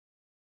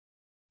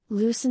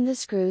Loosen the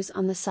screws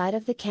on the side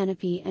of the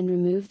canopy and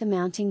remove the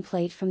mounting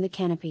plate from the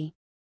canopy.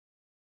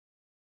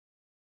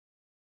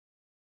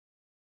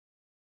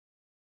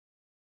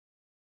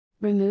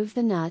 Remove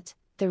the nut,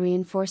 the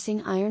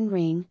reinforcing iron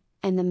ring,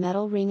 and the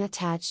metal ring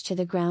attached to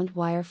the ground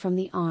wire from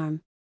the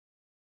arm.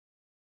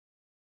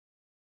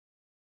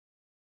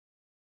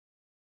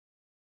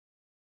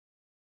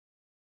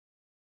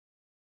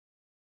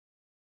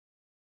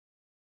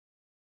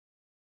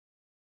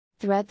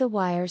 Thread the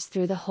wires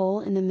through the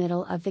hole in the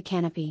middle of the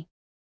canopy.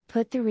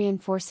 Put the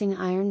reinforcing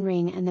iron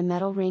ring and the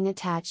metal ring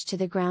attached to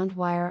the ground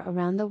wire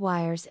around the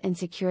wires and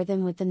secure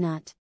them with the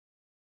nut.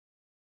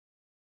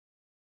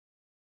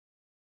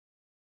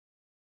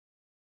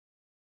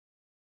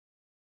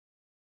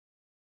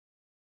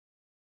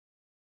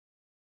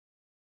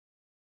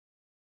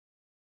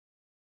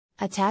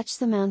 Attach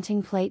the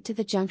mounting plate to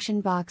the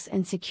junction box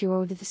and secure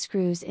with the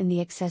screws in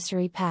the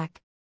accessory pack.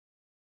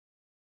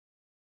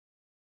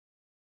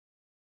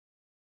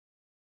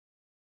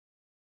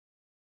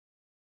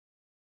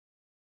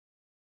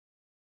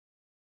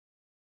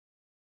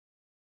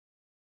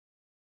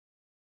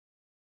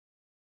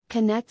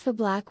 Connect the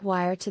black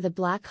wire to the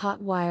black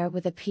hot wire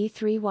with a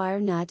P3 wire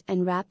nut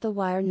and wrap the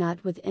wire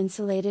nut with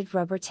insulated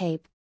rubber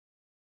tape.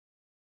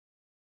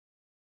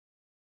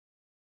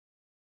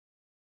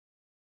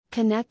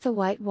 Connect the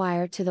white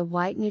wire to the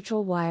white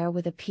neutral wire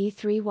with a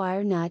P3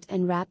 wire nut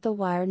and wrap the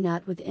wire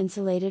nut with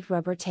insulated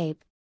rubber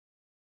tape.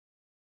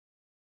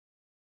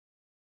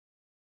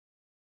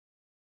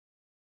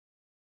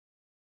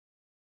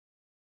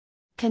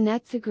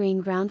 Connect the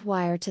green ground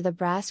wire to the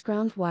brass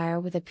ground wire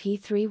with a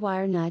P3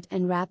 wire nut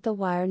and wrap the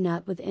wire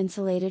nut with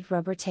insulated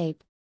rubber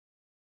tape.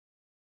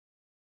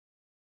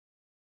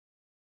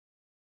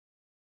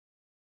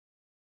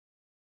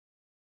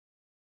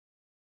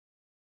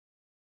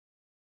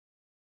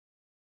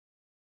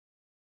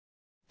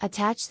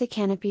 Attach the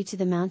canopy to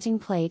the mounting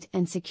plate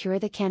and secure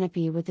the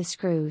canopy with the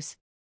screws.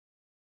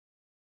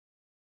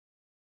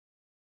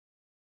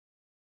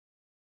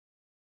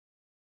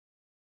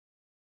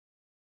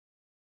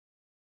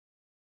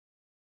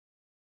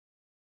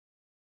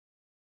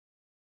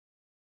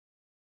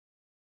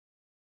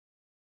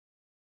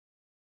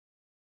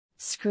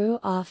 Screw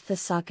off the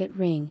socket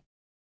ring.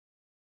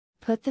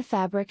 Put the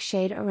fabric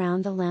shade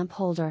around the lamp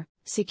holder.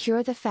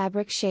 Secure the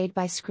fabric shade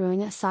by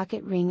screwing a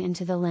socket ring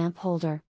into the lamp holder.